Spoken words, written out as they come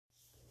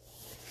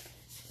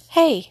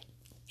Hey,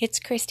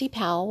 it's Christy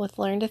Powell with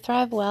Learn to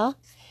Thrive Well,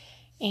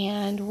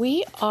 and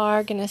we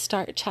are going to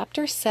start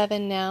Chapter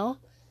 7 now,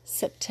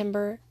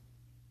 September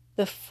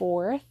the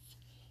 4th,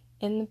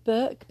 in the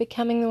book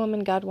Becoming the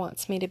Woman God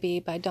Wants Me to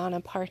Be by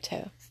Donna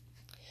Parto.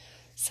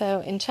 So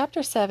in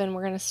Chapter 7,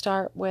 we're going to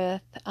start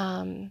with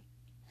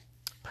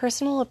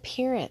personal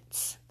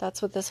appearance.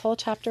 That's what this whole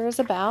chapter is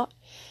about.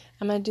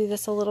 I'm going to do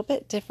this a little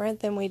bit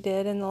different than we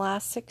did in the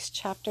last 6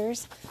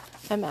 chapters.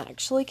 I'm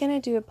actually going to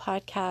do a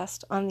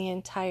podcast on the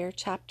entire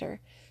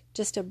chapter,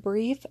 just a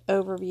brief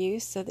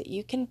overview so that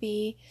you can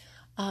be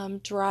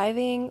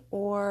driving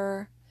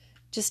or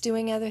just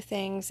doing other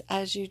things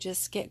as you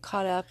just get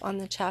caught up on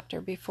the chapter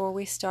before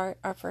we start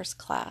our first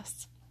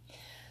class.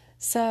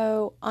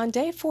 So on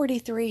day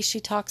 43, she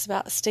talks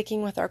about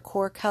sticking with our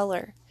core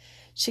color.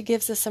 She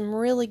gives us some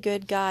really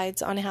good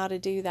guides on how to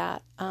do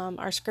that.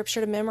 Our scripture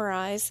to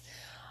memorize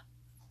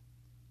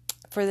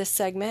for this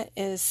segment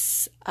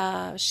is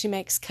she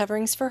makes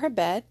coverings for her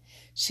bed.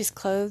 She's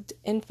clothed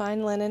in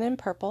fine linen and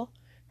purple.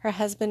 Her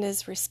husband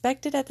is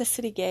respected at the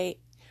city gate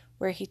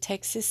where he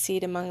takes his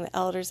seat among the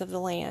elders of the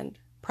land.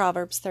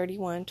 Proverbs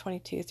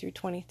 31:22 through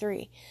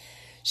 23.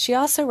 She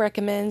also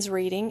recommends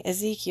reading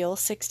Ezekiel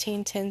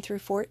 16:10 through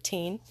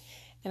 14,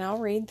 and I'll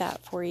read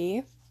that for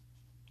you.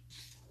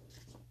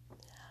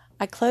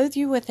 I clothed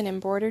you with an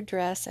embroidered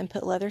dress and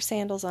put leather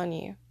sandals on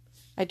you.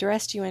 I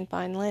dressed you in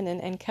fine linen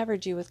and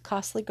covered you with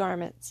costly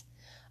garments.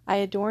 I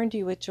adorned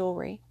you with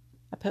jewelry.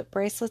 I put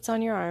bracelets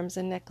on your arms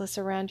and necklace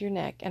around your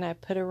neck, and I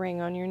put a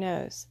ring on your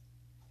nose,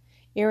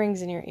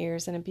 earrings in your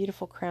ears, and a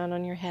beautiful crown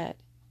on your head.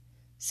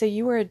 So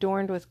you were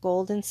adorned with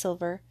gold and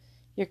silver.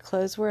 Your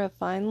clothes were of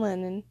fine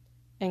linen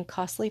and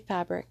costly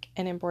fabric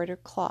and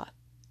embroidered cloth.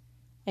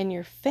 And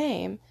your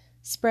fame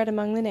spread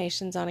among the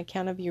nations on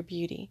account of your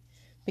beauty,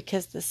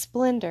 because the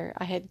splendor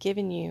I had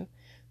given you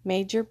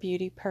made your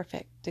beauty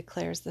perfect,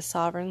 declares the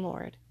sovereign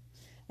Lord.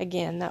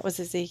 Again, that was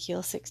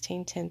Ezekiel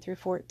 16:10 through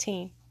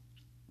 14.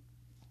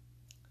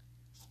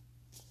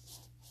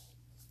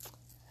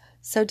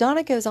 So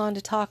Donna goes on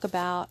to talk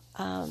about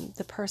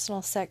the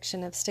personal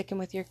section of sticking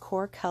with your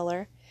core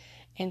color,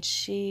 and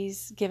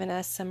she's given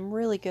us some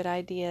really good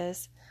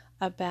ideas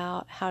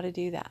about how to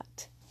do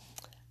that.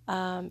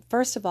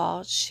 First of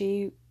all,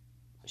 she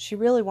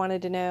really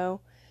wanted to know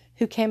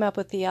who came up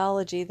with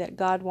theology that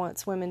God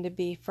wants women to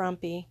be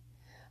frumpy.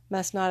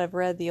 Must not have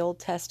read the Old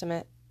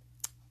Testament.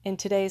 In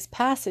today's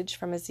passage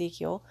from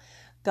Ezekiel,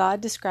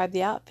 God described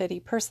the outfit he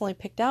personally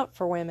picked out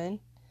for women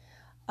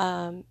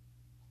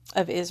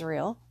of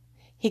Israel.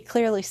 He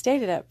clearly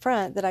stated up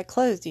front that I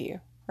clothed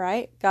you,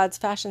 right? God's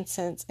fashion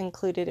sense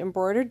included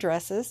embroidered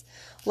dresses,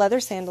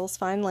 leather sandals,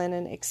 fine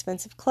linen,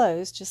 expensive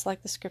clothes, just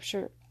like the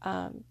scripture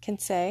can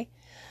say.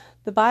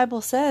 The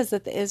Bible says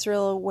that the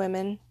Israeli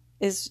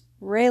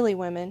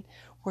women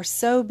were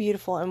so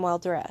beautiful and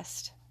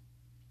well-dressed,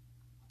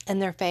 and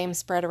their fame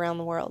spread around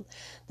the world.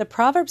 The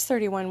Proverbs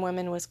 31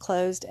 woman was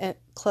clothed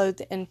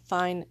in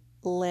fine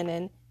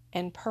linen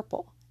and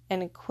purple,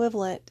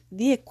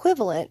 the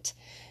equivalent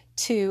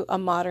to a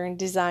modern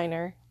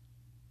designer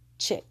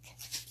chick.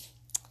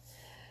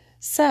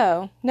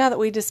 So, now that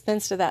we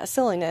dispensed of that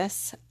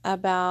silliness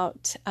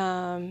about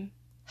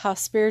how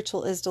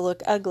spiritual is to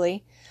look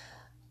ugly,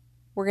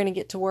 we're going to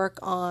get to work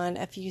on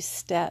a few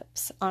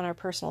steps on our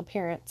personal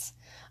appearance.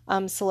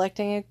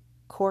 Selecting a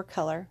core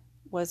color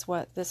was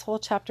what this whole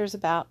chapter is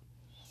about.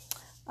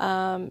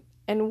 And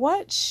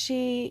what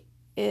she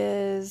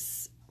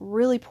is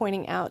really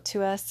pointing out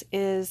to us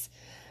is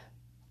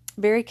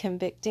very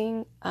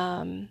convicting.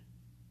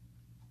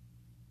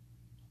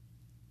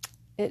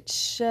 It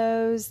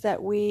shows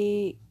that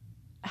we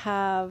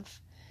have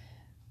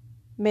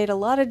made a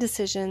lot of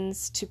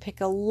decisions to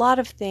pick a lot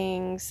of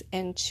things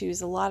and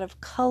choose a lot of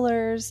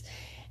colors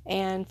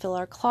and fill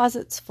our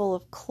closets full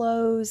of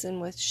clothes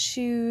and with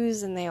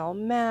shoes, and they all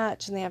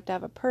match, and they have to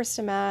have a purse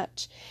to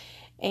match.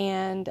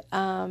 And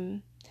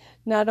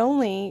not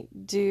only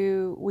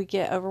do we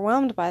get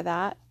overwhelmed by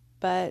that,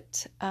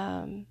 but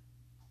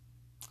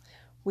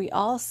we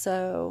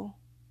also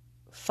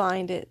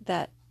find it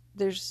that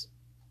there's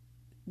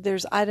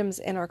items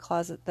in our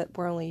closet that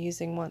we're only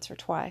using once or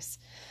twice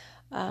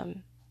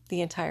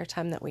the entire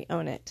time that we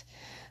own it.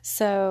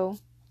 So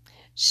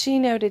she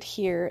noted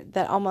here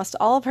that almost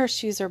all of her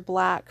shoes are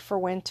black for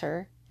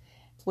winter,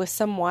 with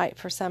some white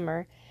for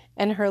summer,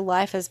 and her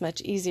life is much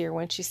easier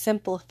when she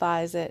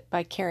simplifies it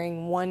by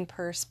carrying one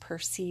purse per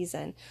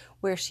season,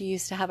 where she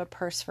used to have a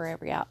purse for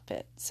every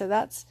outfit. So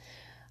that's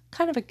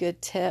kind of a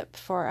good tip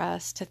for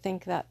us to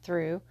think that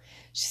through.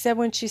 She said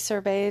when she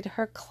surveyed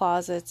her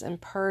closets and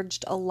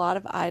purged a lot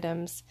of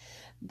items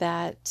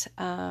that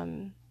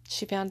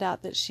she found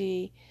out that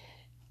she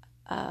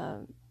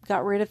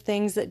got rid of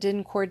things that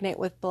didn't coordinate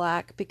with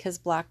black because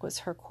black was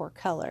her core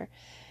color.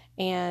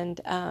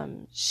 And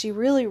she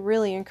really,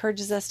 really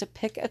encourages us to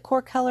pick a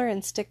core color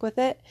and stick with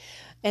it.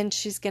 And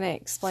she's going to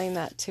explain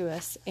that to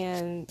us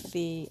in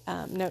the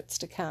notes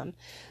to come.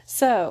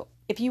 So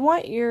if you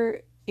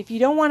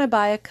don't want to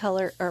buy a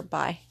color, or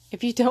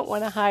if you don't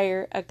want to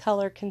hire a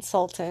color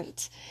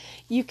consultant,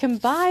 you can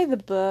buy the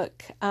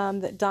book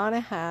that Donna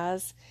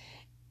has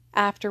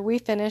after we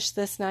finish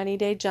this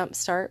 90-day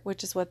jumpstart,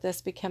 which is what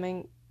this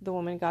Becoming the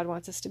Woman God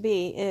Wants Us to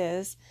Be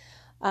is.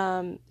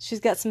 She's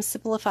got some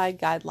simplified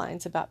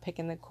guidelines about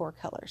picking the core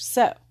colors.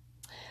 So,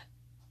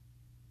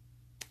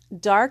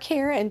 dark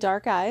hair and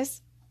dark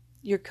eyes,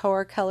 your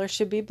core color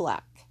should be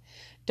black.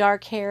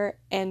 Dark hair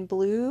and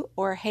blue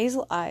or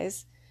hazel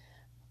eyes,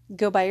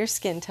 go by your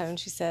skin tone,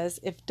 she says.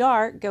 If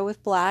dark, go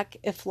with black.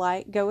 If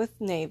light, go with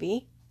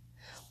navy.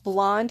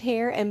 Blonde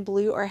hair and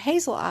blue or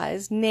hazel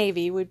eyes,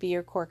 navy would be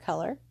your core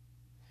color.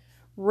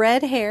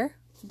 Red hair,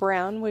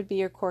 brown would be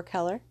your core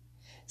color.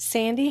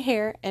 Sandy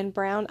hair and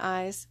brown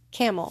eyes,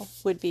 camel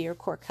would be your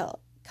core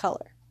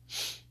color.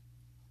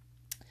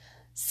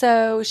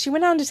 So she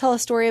went on to tell a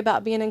story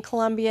about being in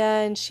Colombia,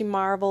 and she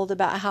marveled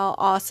about how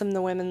awesome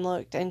the women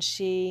looked, and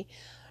she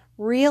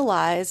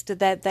realized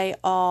that they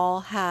all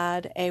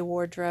had a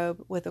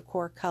wardrobe with a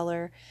core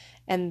color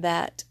and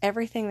that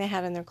everything they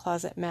had in their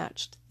closet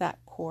matched that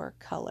core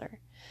color.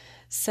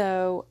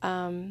 So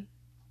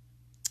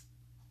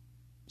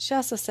she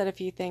also said a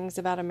few things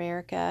about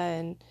America,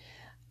 and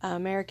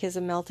America is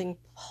a melting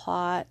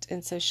pot,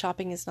 and so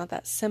shopping is not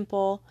that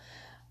simple.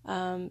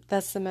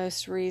 That's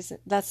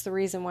the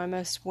reason why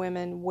most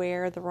women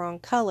wear the wrong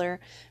color,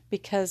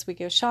 because we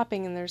go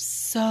shopping and there's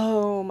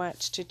so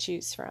much to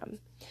choose from.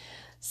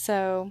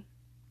 So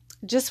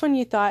just when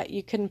you thought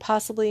you couldn't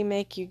possibly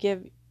make you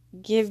give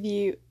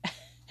you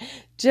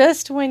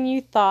just when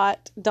you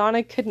thought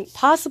Donna couldn't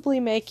possibly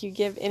make you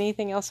give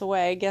anything else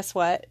away, guess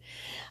what?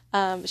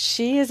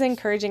 She is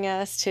encouraging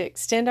us to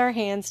extend our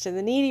hands to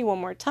the needy one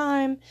more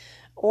time,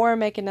 or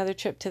make another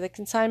trip to the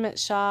consignment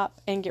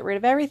shop and get rid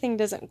of everything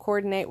that doesn't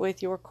coordinate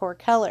with your core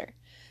color.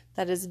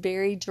 That is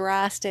very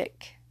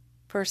drastic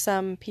for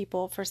some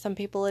people. For some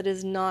people it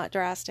is not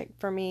drastic.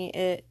 For me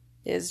it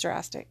is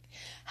drastic.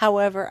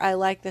 However, I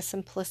like the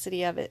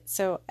simplicity of it.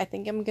 So I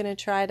think I'm going to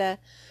try to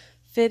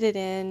fit it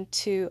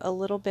into a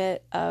little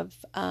bit of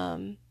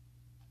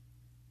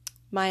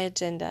my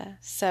agenda.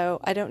 So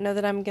I don't know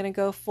that I'm going to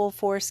go full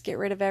force, get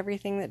rid of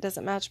everything that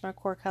doesn't match my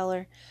core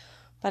color,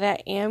 but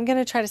I am going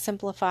to try to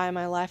simplify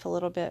my life a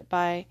little bit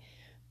by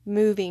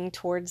moving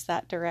towards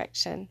that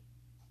direction.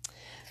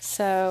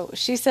 So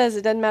she says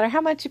it doesn't matter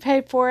how much you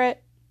paid for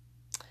it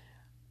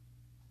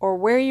or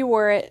where you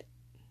wore it,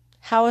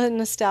 how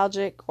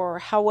nostalgic or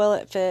how well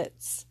it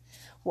fits.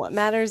 What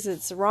matters is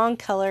it's the wrong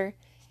color,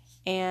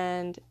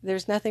 and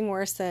there's nothing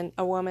worse than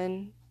a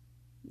woman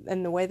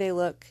and the way they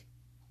look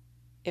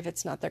if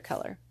it's not their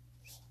color.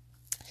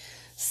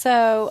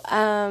 So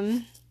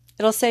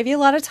it'll save you a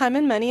lot of time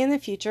and money in the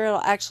future.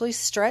 It'll actually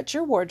stretch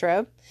your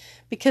wardrobe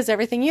because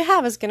everything you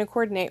have is going to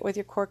coordinate with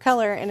your core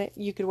color, and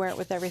you could wear it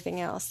with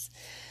everything else.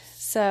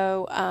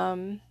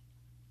 So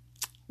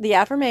the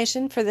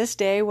affirmation for this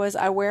day was,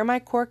 I wear my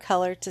core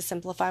color to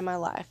simplify my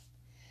life.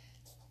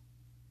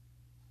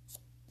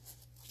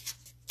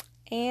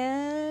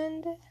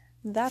 And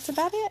that's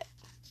about it.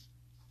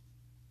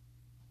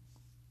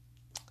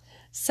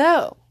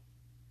 So,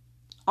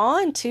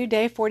 on to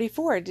day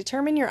 44.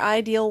 Determine your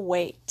ideal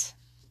weight.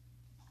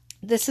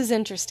 This is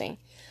interesting,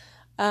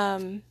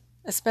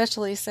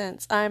 especially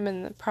since I'm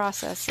in the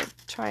process of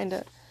trying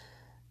to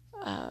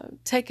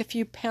take a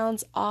few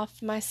pounds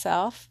off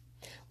myself.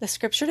 The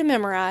scripture to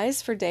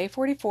memorize for day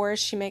 44 is,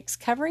 she makes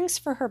coverings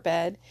for her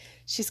bed.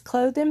 She's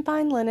clothed in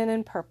fine linen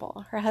and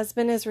purple. Her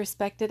husband is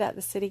respected at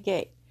the city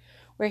gate,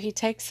 where he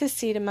takes his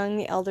seat among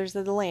the elders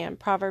of the land.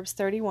 Proverbs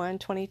 31,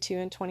 22,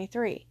 and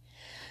 23.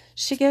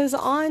 She goes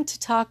on to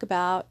talk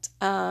about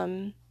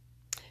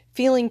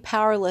feeling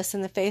powerless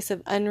in the face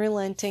of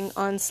unrelenting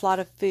onslaught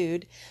of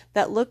food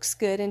that looks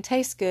good and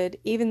tastes good,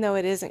 even though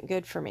it isn't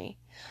good for me.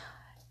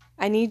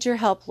 I need your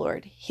help,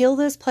 Lord. Heal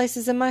those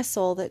places in my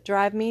soul that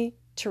drive me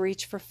to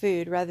reach for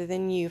food rather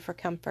than you for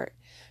comfort.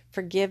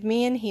 Forgive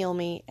me and heal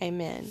me.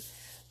 Amen.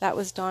 That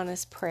was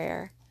Donna's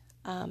prayer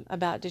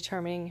about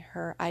determining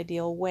her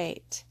ideal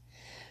weight.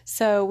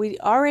 So we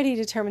already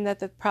determined that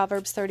the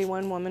Proverbs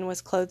 31 woman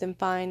was clothed in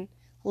fine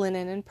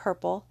linen and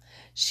purple.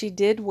 She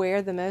did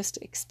wear the most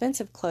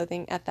expensive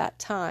clothing at that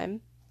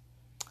time.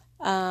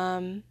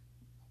 The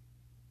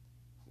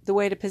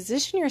way to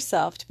position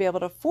yourself to be able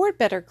to afford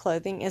better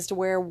clothing is to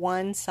wear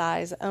one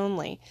size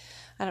only.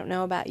 I don't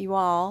know about you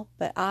all,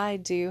 but I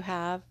do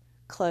have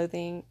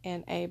clothing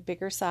in a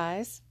bigger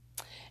size,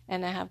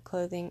 and I have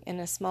clothing in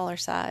a smaller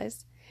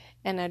size,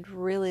 and I'd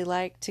really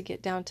like to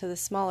get down to the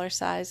smaller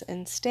size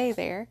and stay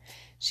there.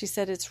 She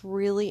said it's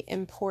really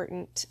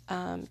important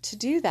to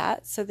do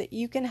that so that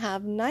you can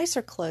have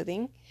nicer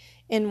clothing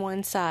in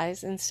one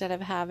size instead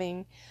of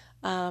having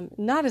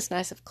not as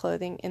nice of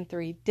clothing in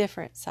 3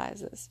 different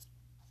sizes.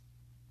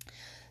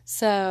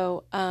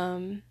 So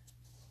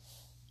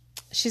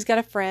she's got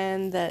a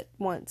friend that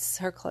once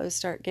her clothes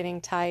start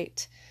getting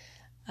tight,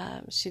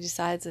 she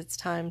decides it's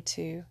time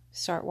to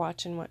start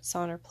watching what's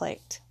on her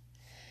plate.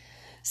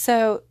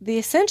 So the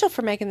essential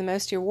for making the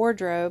most of your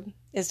wardrobe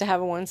is to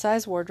have a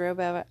one-size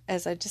wardrobe,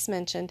 as I just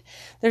mentioned.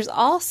 There's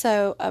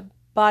also a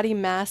body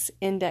mass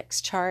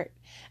index chart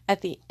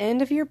at the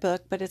end of your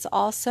book, but it's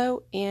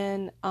also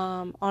in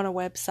on a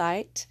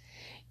website.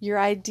 Your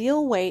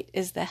ideal weight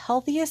is the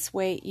healthiest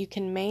weight you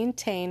can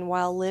maintain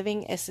while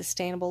living a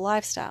sustainable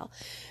lifestyle,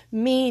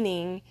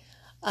 meaning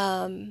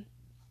doing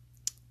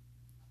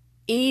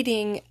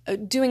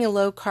a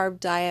low carb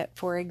diet,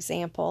 for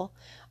example,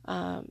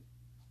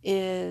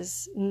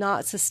 is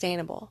not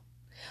sustainable.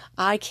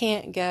 I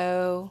can't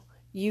go,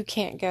 you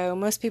can't go,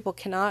 most people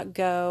cannot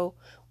go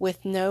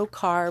with no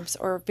carbs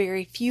or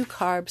very few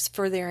carbs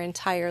for their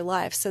entire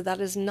life. So that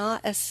is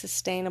not a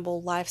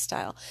sustainable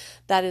lifestyle.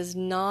 That is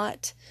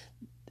not,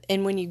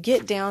 and when you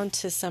get down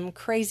to some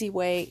crazy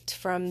weight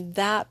from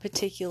that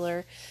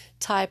particular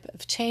type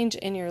of change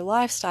in your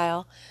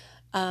lifestyle,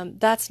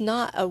 that's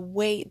not a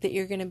weight that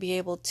you're going to be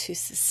able to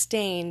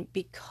sustain,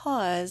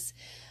 because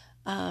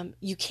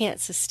you can't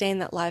sustain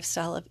that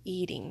lifestyle of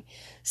eating.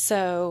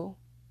 So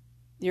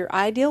your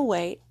ideal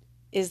weight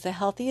is the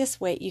healthiest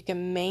weight you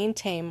can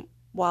maintain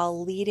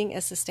while leading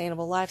a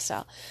sustainable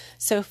lifestyle.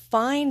 So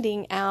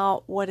finding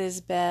out what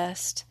is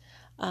best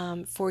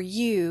for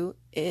you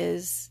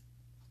is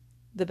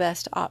the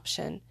best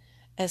option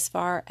as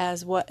far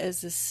as what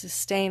is a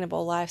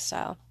sustainable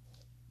lifestyle.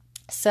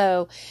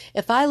 So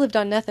if I lived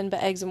on nothing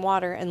but eggs and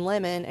water and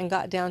lemon and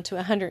got down to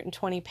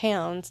 120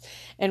 pounds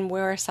and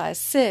wear a size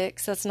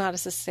 6, that's not a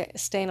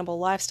sustainable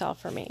lifestyle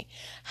for me.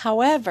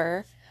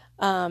 However,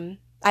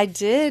 I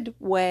did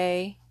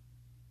weigh,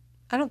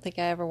 I don't think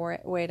I ever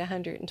weighed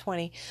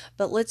 120,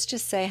 but let's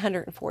just say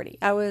 140.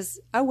 I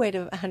weighed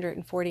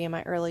 140 in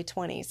my early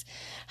 20s.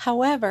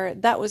 However,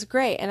 that was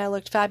great, and I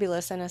looked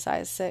fabulous in a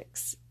size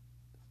 6,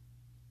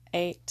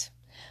 8.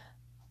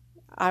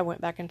 I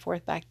went back and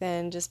forth back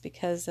then just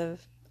because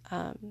of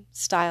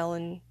style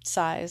and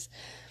size.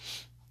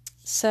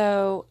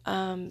 So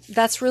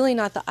that's really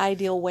not the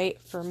ideal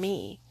weight for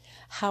me.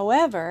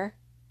 However,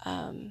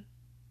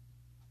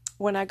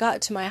 when I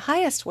got to my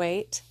highest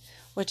weight,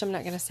 which I'm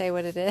not going to say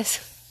what it is,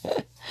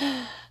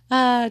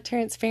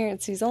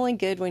 transparency is only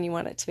good when you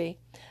want it to be.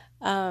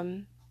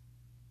 I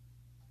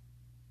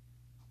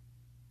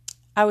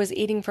was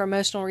eating for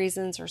emotional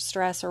reasons or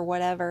stress or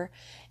whatever,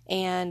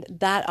 and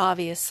that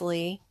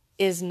obviously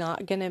is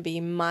not going to be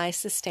my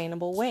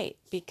sustainable weight,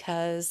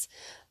 because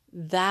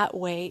that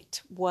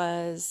weight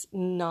was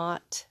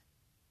not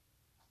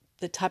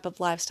the type of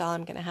lifestyle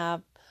I'm going to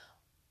have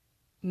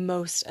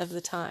most of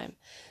the time.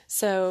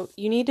 So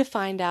you need to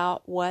find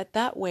out what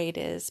that weight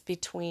is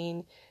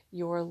between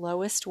your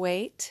lowest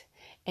weight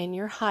and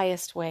your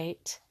highest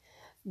weight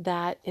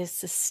that is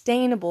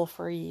sustainable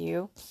for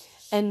you,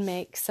 and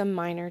make some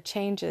minor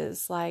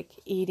changes, like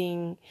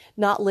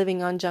not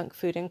living on junk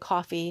food and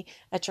coffee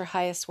at your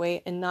highest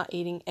weight, and not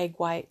eating egg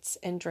whites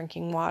and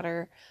drinking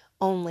water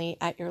only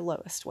at your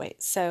lowest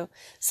weight. So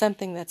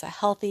something that's a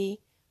healthy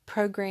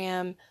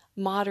program,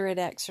 moderate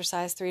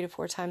exercise 3 to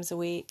 4 times a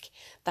week,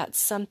 that's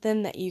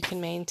something that you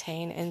can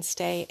maintain and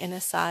stay in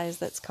a size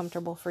that's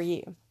comfortable for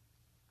you.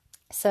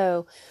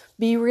 So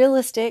be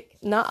realistic,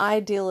 not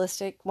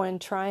idealistic, when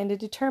trying to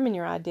determine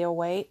your ideal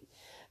weight.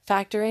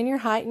 Factor in your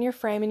height and your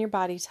frame and your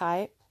body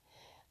type.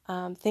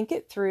 Think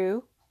it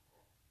through.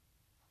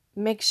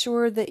 Make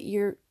sure that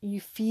you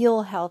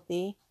feel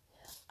healthy.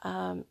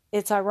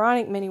 It's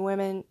ironic many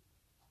women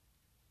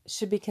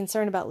should be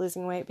concerned about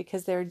losing weight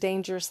because they're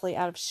dangerously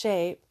out of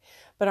shape,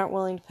 but aren't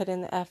willing to put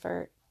in the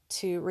effort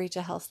to reach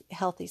a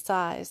healthy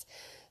size.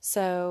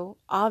 So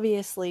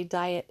obviously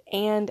diet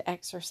and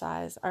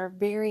exercise are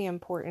very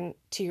important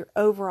to your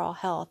overall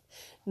health,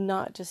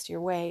 not just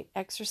your weight.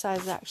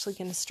 Exercise is actually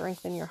going to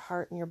strengthen your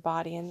heart and your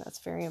body, and that's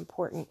very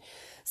important.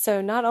 So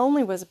not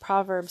only was a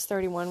Proverbs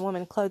 31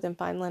 woman clothed in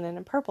fine linen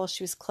and purple,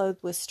 she was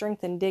clothed with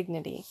strength and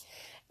dignity.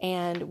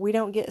 And we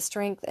don't get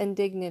strength and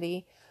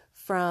dignity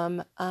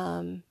from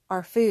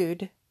our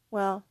food.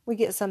 Well, we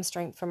get some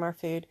strength from our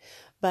food,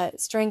 but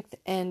strength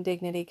and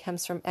dignity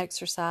comes from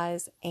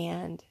exercise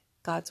and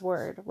God's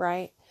word,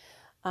 right?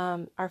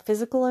 Our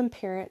physical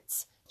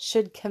appearance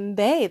should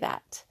convey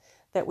that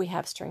we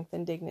have strength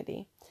and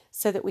dignity,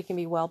 so that we can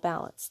be well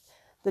balanced.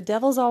 The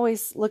devil's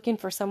always looking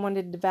for someone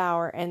to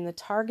devour, and the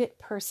target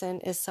person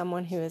is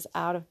someone who is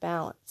out of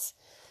balance.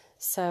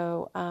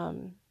 So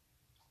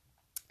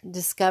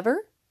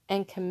discover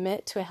and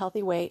commit to a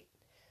healthy weight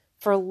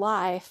for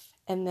life,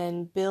 and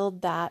then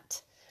build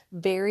that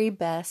very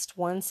best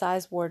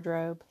one-size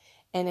wardrobe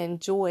and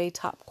enjoy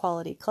top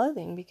quality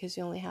clothing, because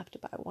you only have to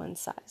buy one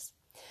size.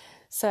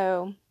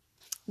 So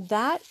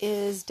that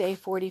is day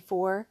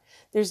 44.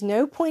 There's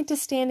no point to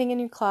standing in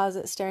your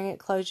closet staring at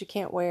clothes you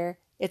can't wear.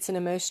 It's an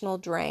emotional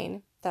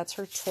drain. That's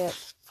her tip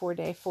for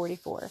day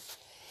 44.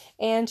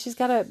 And she's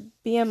got a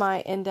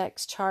BMI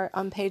index chart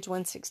on page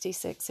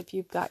 166 if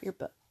you've got your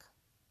book.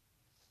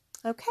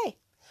 Okay,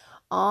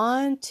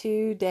 on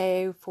to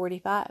day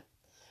 45.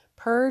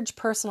 Purge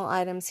personal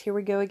items. Here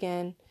we go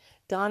again.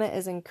 Donna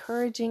is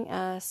encouraging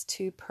us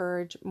to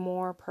purge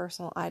more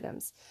personal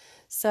items.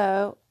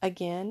 So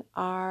again,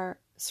 our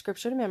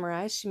scripture to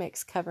memorize: she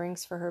makes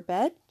coverings for her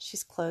bed.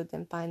 She's clothed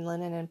in fine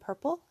linen and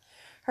purple.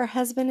 Her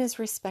husband is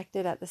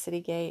respected at the city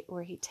gate,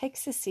 where he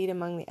takes his seat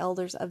among the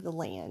elders of the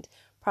land.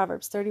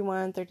 Proverbs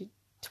 31,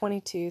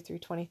 22 through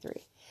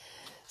 23.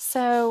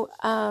 So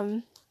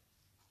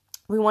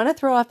we want to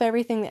throw off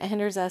everything that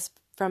hinders us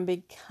from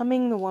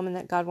becoming the woman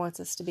that God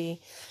wants us to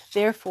be.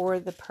 Therefore,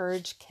 the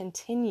purge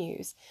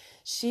continues.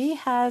 She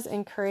has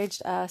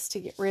encouraged us to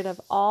get rid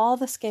of all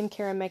the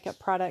skincare and makeup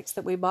products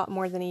that we bought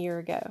more than a year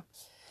ago.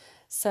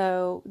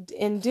 So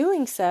in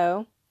doing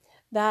so,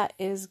 that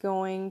is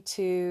going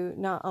to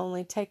not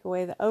only take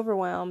away the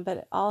overwhelm, but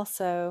it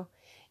also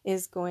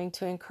is going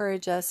to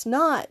encourage us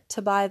not to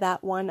buy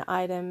that one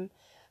item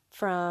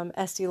from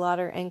Estee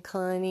Lauder and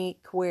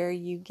Clinique where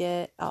you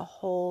get a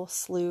whole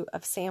slew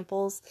of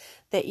samples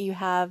that you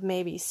have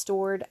maybe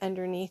stored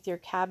underneath your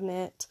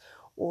cabinet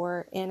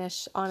or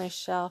on a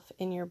shelf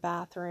in your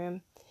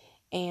bathroom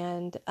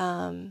and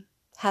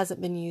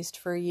hasn't been used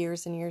for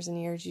years and years and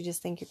years. You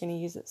just think you're going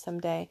to use it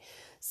someday.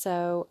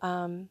 So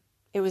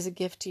it was a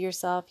gift to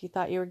yourself. You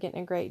thought you were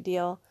getting a great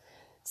deal.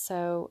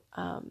 So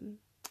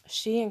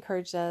she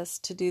encouraged us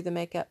to do the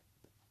makeup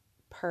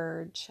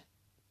purge.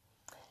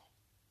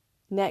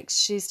 Next,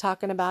 she's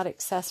talking about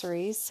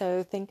accessories.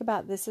 So think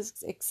about this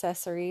as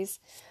accessories,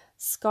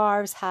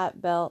 scarves,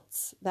 hat,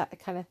 belts, that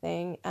kind of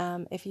thing.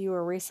 If you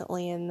were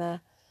recently in the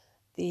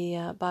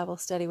Bible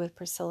study with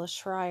Priscilla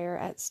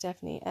Schreier at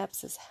Stephanie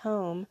Epps'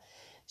 home,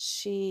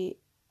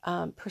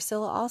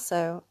 Priscilla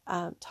also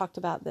talked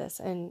about this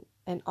and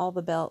all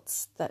the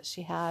belts that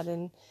she had.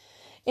 And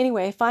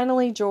anyway,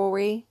 finally,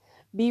 jewelry.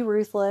 Be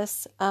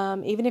ruthless.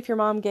 Even if your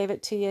mom gave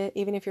it to you,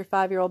 even if your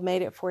 5-year-old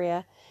made it for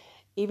you,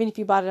 even if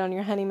you bought it on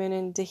your honeymoon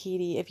in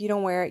Tahiti, if you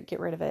don't wear it, get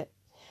rid of it.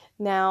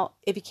 Now,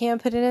 if you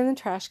can't put it in the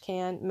trash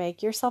can,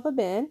 make yourself a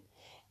bin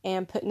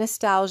and put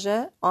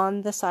nostalgia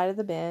on the side of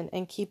the bin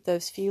and keep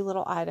those few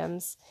little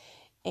items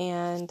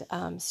and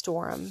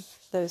store them,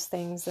 those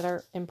things that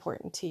are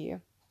important to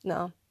you.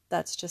 No,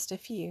 that's just a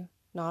few,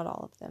 not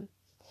all of them.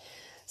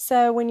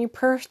 So when you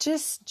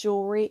purchase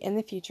jewelry in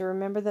the future,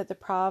 remember that the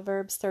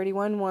Proverbs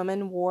 31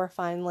 woman wore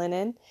fine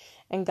linen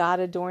and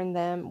God adorned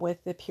them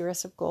with the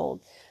purest of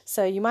gold.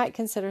 So you might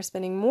consider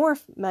spending more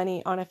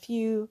money on a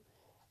few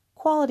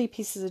quality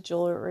pieces of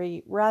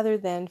jewelry rather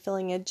than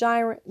filling a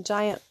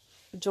giant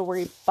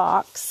jewelry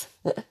box,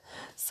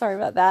 sorry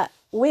about that,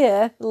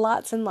 with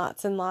lots and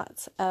lots and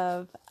lots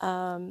of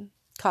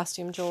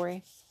costume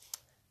jewelry.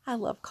 I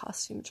love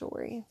costume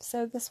jewelry,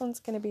 so this one's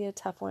going to be a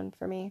tough one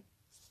for me.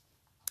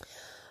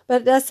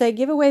 But it does say,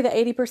 give away the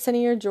 80% of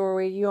your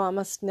jewelry you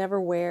almost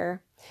never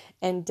wear,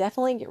 and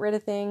definitely get rid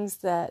of things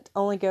that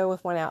only go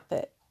with one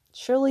outfit.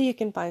 Surely you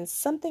can find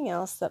something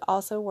else that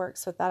also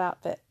works with that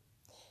outfit.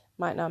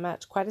 Might not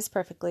match quite as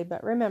perfectly,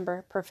 but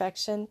remember,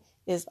 perfection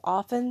is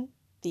often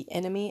the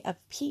enemy of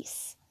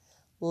peace.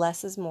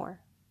 Less is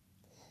more.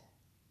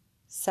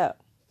 So,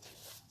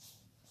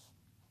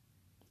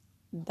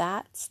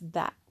 that's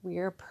that. We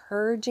are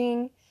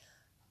purging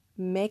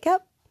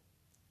makeup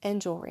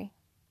and jewelry.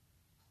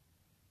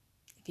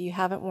 If you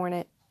haven't worn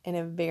it in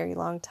a very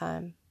long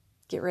time,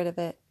 get rid of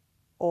it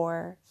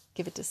or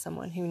give it to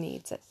someone who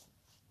needs it.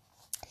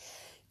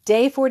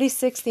 Day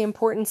 46, the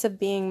importance of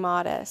being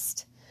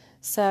modest.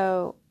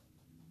 So,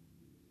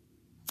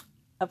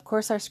 of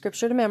course, our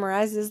scripture to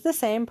memorize is the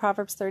same,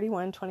 Proverbs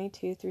 31,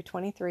 22 through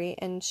 23,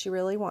 and she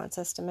really wants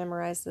us to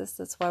memorize this.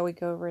 That's why we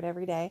go over it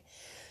every day.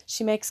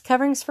 She makes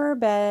coverings for her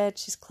bed.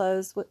 She's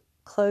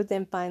clothed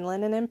in fine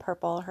linen and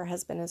purple. Her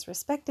husband is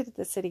respected at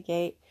the city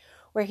gate,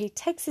 where he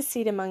takes his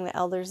seat among the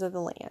elders of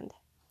the land.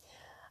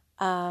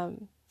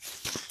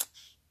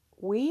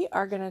 We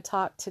are going to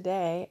talk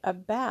today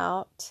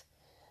about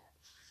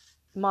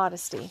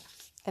modesty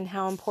and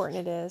how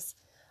important it is,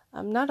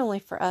 not only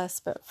for us,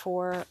 but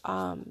for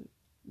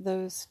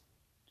those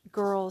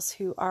girls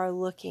who are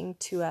looking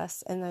to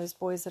us and those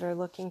boys that are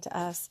looking to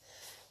us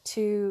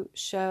to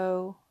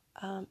show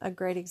a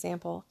great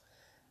example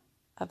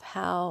of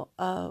how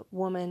a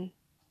woman,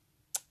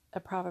 a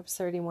Proverbs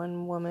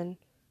 31 woman,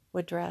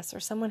 would dress, or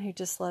someone who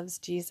just loves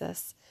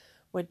Jesus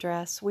would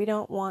dress. We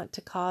don't want to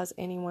cause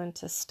anyone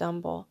to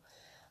stumble.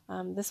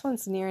 This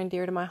one's near and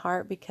dear to my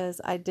heart because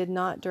I did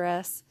not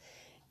dress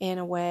in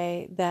a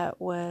way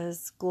that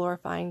was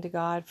glorifying to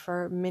God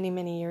for many,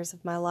 many years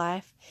of my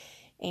life.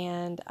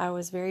 And I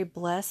was very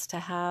blessed to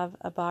have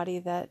a body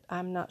that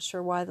I'm not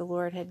sure why the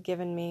Lord had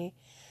given me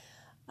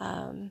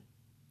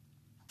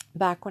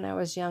back when I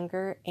was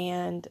younger.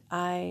 And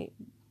I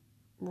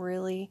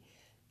really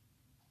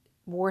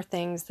wore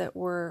things that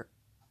were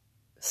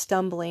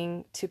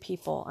stumbling to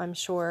people, I'm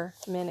sure,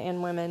 men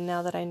and women,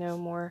 now that I know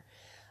more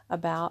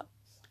about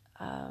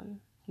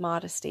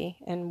modesty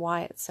and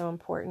why it's so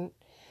important.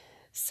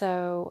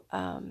 So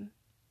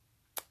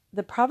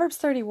the Proverbs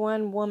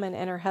 31 woman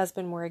and her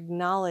husband were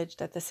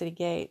acknowledged at the city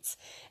gates,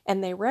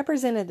 and they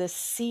represented the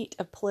seat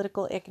of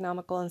political,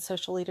 economical, and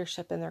social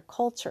leadership in their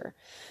culture.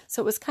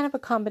 So it was kind of a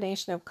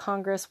combination of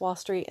Congress, Wall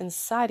Street, and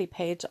society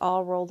page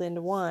all rolled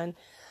into one.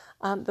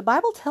 The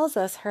Bible tells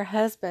us her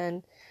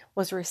husband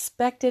was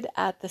respected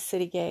at the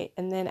city gate,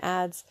 and then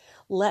adds,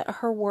 let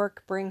her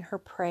work bring her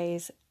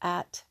praise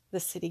at the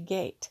city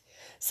gate.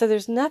 So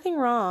there's nothing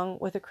wrong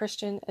with a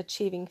Christian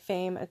achieving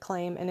fame,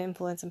 acclaim, and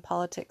influence in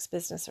politics,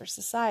 business, or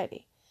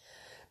society.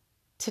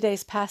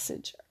 Today's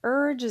passage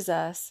urges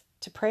us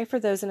to pray for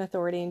those in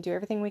authority and do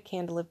everything we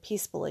can to live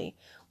peacefully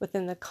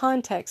within the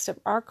context of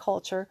our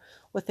culture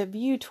with a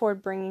view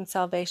toward bringing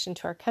salvation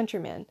to our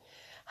countrymen.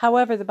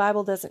 However, the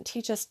Bible doesn't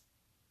teach us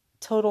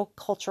total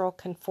cultural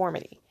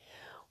conformity.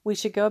 We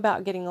should go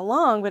about getting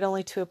along, but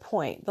only to a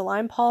point. The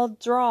line Paul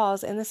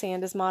draws in the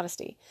sand is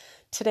modesty.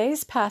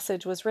 Today's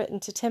passage was written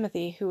to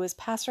Timothy, who was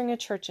pastoring a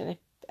church in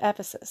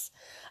Ephesus,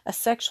 a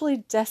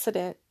sexually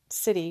decadent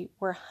city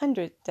where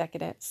hundreds,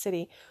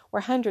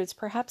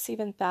 perhaps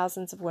even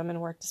thousands of women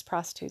worked as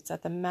prostitutes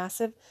at the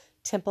massive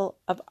temple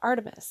of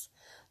Artemis,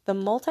 the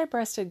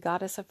multi-breasted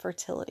goddess of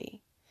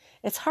fertility.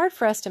 It's hard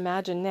for us to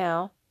imagine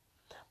now,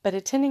 but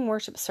attending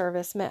worship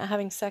service meant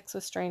having sex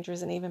with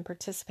strangers and even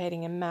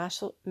participating in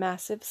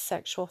massive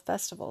sexual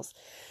festivals.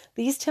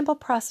 These temple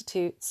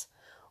prostitutes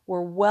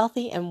were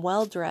wealthy and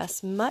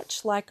well-dressed,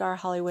 much like our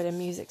Hollywood and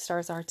music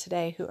stars are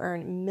today, who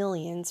earn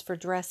millions for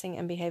dressing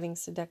and behaving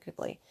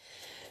seductively.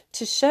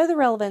 To show the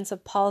relevance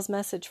of Paul's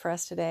message for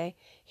us today,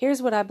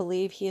 here's what I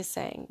believe he is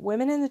saying.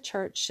 Women in the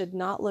church should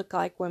not look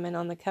like women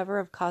on the cover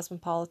of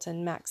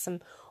Cosmopolitan,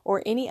 Maxim,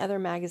 or any other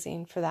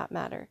magazine for that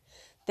matter.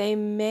 They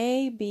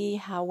may be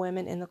how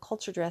women in the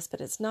culture dress,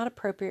 but it's not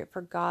appropriate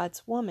for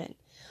God's woman.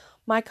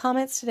 My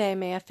comments today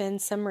may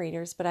offend some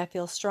readers, but I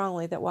feel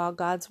strongly that while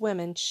God's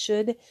women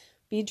should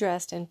be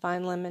dressed in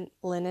fine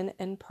linen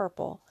and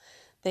purple,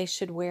 they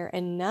should wear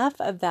enough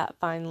of that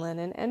fine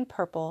linen and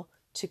purple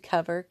to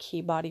cover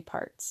key body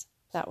parts.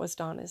 That was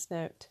Donna's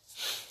note.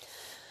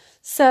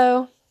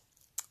 So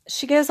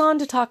she goes on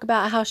to talk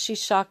about how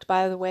she's shocked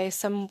by the way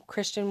some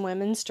Christian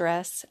women's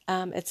dress.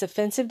 It's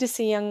offensive to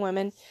see young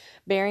women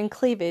bearing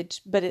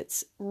cleavage, but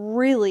it's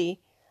really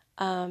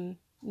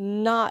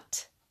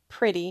not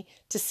pretty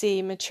to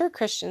see mature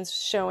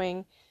Christians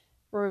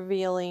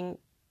revealing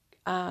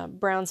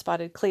brown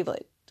spotted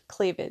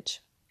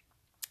cleavage.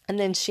 And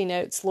then she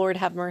notes, Lord,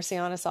 have mercy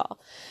on us all.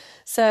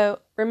 So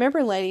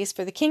remember, ladies,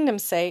 for the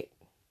kingdom's sake,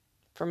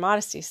 for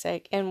modesty's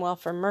sake, and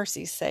for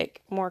mercy's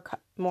sake, more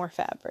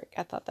fabric.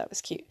 I thought that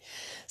was cute.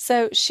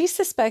 So she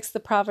suspects the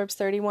Proverbs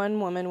 31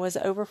 woman was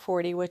over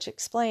 40, which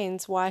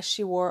explains why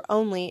she wore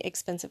only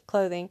expensive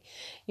clothing.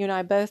 You and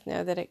I both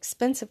know that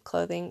expensive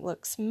clothing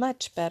looks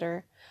much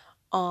better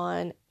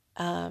on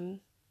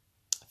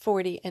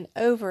 40 and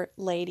over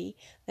lady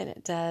than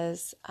it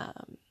does,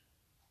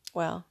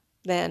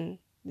 than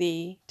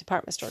the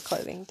department store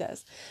clothing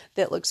does.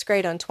 That looks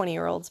great on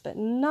 20-year-olds, but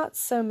not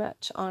so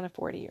much on a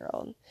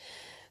 40-year-old.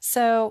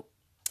 So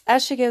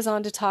as she goes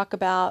on to talk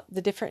about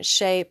the different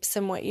shapes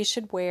and what you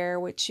should wear,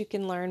 which you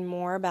can learn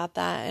more about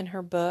that in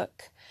her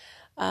book,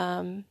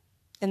 in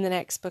the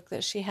next book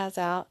that she has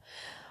out,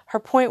 her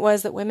point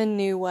was that women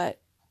knew what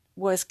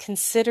was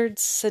considered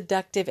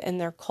seductive in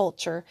their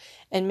culture,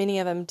 and many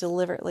of them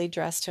deliberately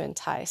dressed to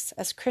entice.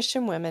 As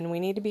Christian women, we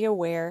need to be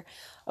aware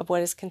of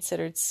what is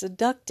considered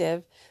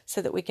seductive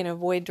so that we can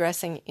avoid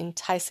dressing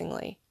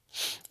enticingly.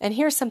 And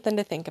here's something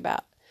to think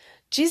about.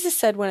 Jesus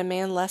said when a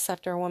man lusts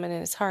after a woman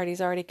in his heart,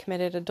 he's already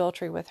committed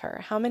adultery with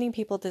her. How many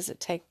people does it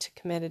take to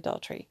commit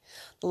adultery?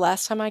 The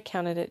last time I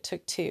counted, it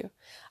took 2.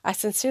 I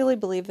sincerely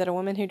believe that a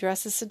woman who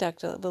dresses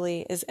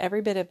seductively is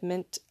every bit of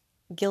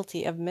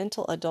guilty of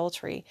mental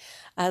adultery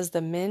as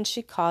the men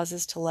she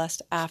causes to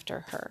lust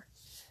after her.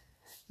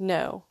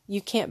 No,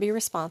 you can't be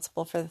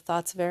responsible for the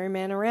thoughts of every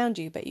man around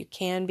you, but you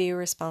can be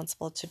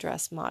responsible to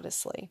dress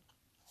modestly.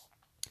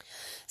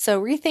 So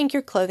rethink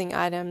your clothing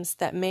items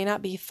that may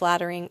not be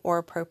flattering or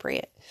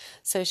appropriate.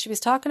 So she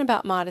was talking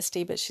about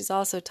modesty, but she's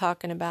also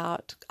talking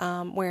about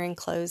wearing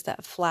clothes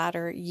that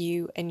flatter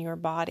you and your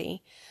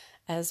body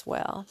as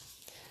well.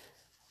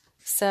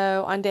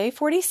 So on day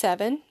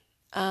 47,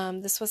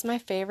 this was my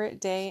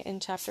favorite day in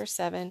chapter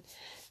 7.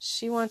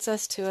 She wants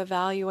us to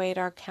evaluate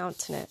our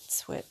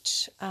countenance,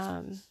 which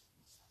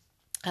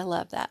I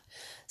love that.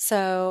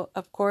 So,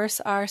 of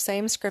course, our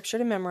same scripture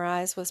to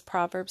memorize was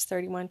Proverbs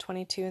 31,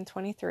 22, and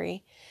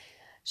 23.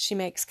 She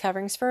makes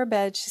coverings for her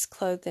bed. She's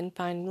clothed in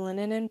fine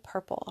linen and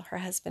purple. Her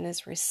husband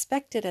is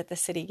respected at the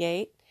city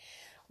gate,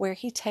 where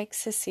he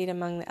takes his seat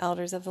among the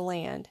elders of the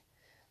land.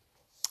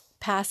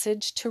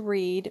 Passage to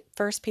read,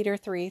 1 Peter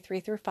 3,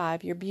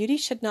 3-5. Your beauty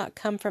should not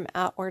come from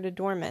outward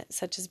adornment,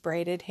 such as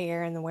braided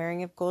hair and the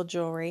wearing of gold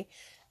jewelry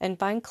and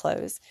fine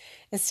clothes.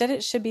 Instead,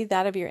 it should be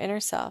that of your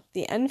inner self,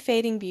 the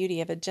unfading beauty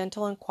of a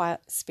gentle and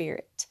quiet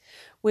spirit,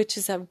 which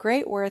is of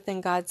great worth in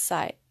God's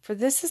sight. For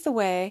this is the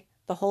way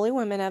the holy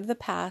women of the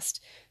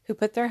past, who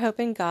put their hope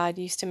in God,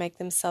 used to make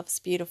themselves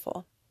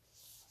beautiful.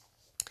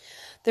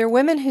 There are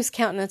women whose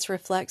countenance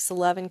reflects the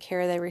love and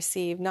care they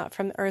receive, not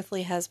from the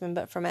earthly husband,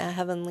 but from a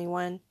heavenly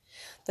one.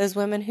 Those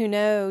women who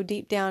know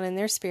deep down in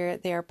their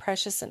spirit they are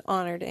precious and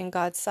honored in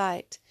God's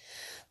sight.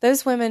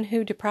 Those women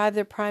who derive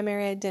their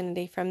primary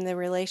identity from their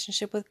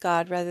relationship with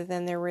God rather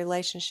than their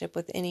relationship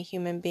with any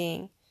human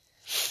being.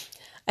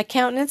 A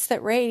countenance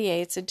that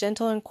radiates a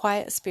gentle and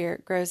quiet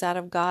spirit grows out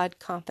of God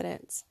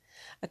confidence.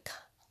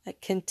 A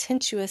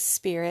contentious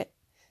spirit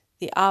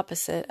the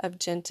opposite of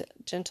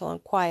gentle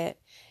and quiet,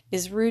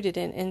 is rooted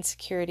in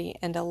insecurity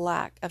and a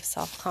lack of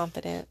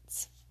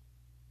self-confidence.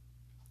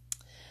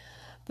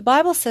 The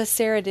Bible says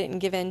Sarah didn't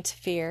give in to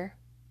fear,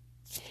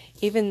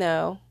 even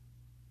though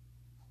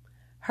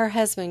her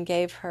husband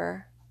gave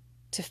her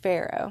to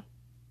Pharaoh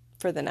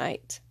for the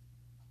night.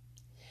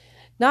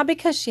 Not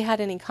because she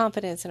had any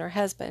confidence in her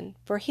husband,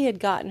 for he had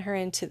gotten her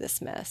into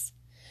this mess.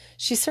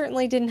 She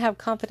certainly didn't have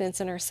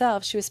confidence in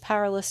herself. She was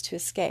powerless to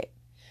escape.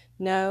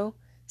 No,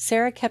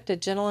 Sarah kept a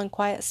gentle and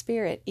quiet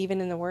spirit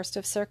even in the worst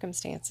of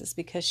circumstances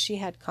because she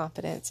had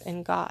confidence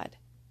in God.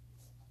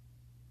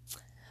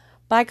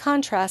 By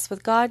contrast,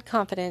 with God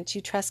confidence, you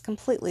trust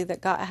completely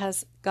that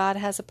God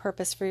has a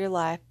purpose for your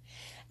life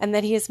and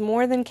that He is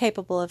more than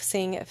capable of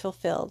seeing it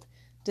fulfilled,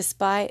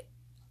 despite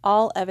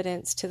all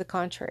evidence to the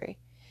contrary.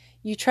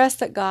 You trust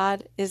that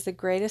God is the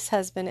greatest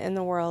husband in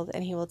the world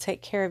and He will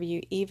take care of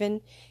you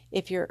even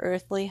if your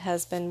earthly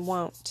husband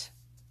won't.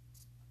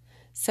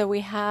 So we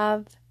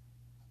have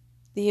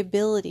the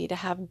ability to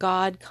have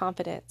God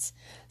confidence.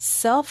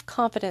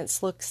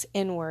 Self-confidence looks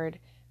inward.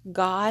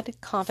 God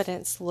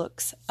confidence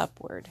looks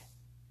upward.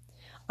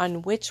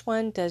 On which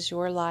one does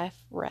your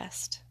life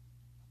rest?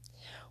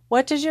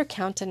 What does your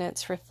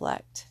countenance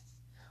reflect?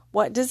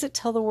 What does it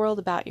tell the world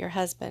about your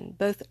husband,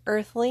 both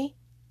earthly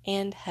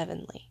and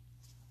heavenly?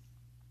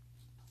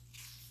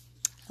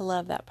 I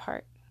love that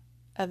part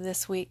of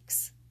this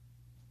week's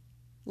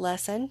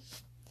lesson.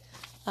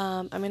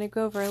 I'm going to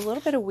go over a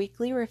little bit of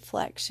weekly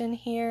reflection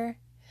here.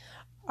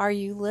 Are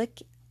you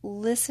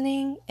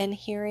listening and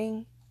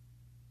hearing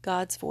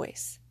God's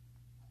voice?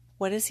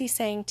 What is He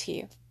saying to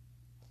you?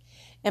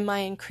 Am I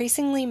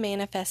increasingly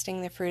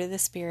manifesting the fruit of the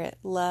Spirit?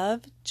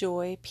 Love,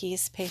 joy,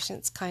 peace,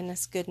 patience,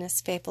 kindness, goodness,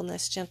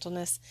 faithfulness,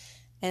 gentleness,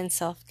 and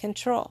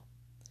self-control.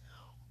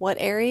 What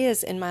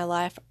areas in my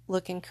life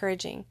look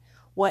encouraging?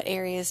 What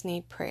areas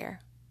need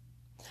prayer?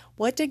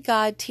 What did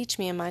God teach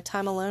me in my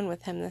time alone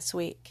with Him this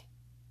week?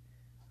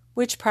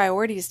 Which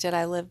priorities did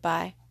I live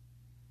by?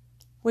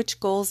 Which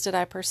goals did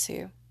I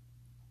pursue?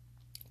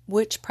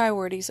 Which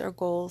priorities or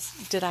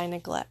goals did I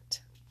neglect?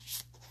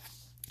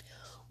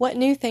 What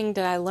new thing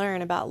did I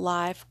learn about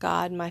life,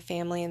 God, my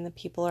family, and the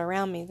people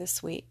around me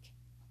this week?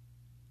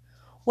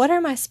 What are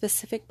my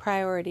specific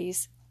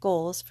priorities,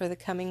 goals for the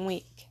coming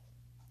week?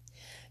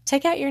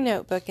 Take out your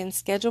notebook and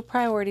schedule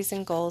priorities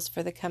and goals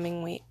for the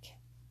coming week.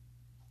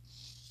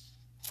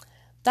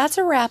 That's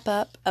a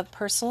wrap-up of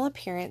Personal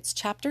Appearance,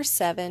 Chapter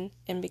 7,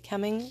 in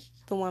Becoming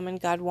the Woman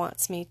God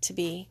Wants Me to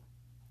Be,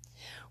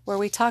 where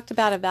we talked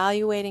about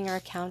evaluating our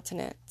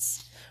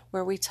countenance,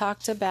 where we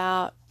talked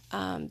about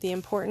the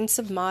importance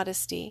of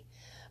modesty,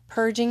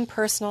 purging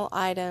personal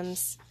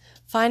items,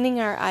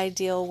 finding our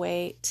ideal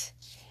weight,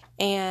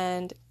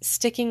 and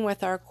sticking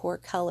with our core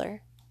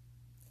color.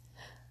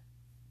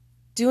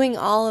 Doing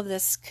all of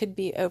this could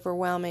be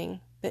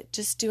overwhelming, but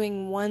just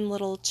doing one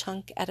little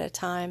chunk at a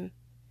time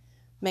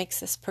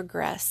makes us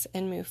progress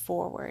and move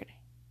forward.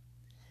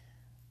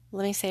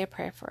 Let me say a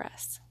prayer for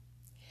us.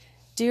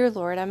 Dear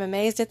Lord, I'm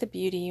amazed at the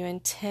beauty you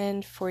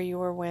intend for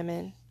your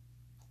women.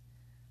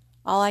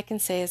 All I can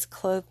say is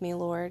clothe me,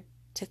 Lord,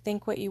 to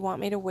think what you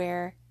want me to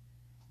wear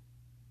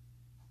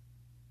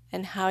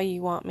and how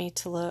you want me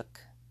to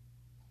look.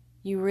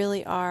 You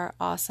really are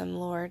awesome,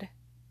 Lord.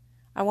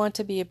 I want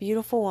to be a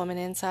beautiful woman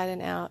inside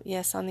and out,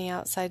 yes, on the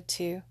outside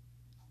too.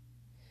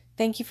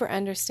 Thank you for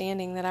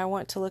understanding that I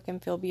want to look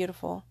and feel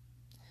beautiful.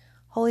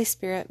 Holy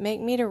Spirit, make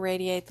me to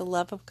radiate the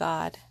love of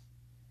God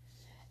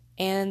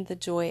and the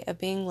joy of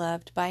being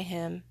loved by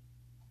Him,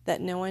 that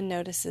no one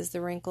notices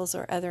the wrinkles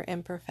or other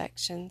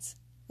imperfections.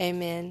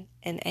 Amen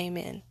and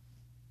amen.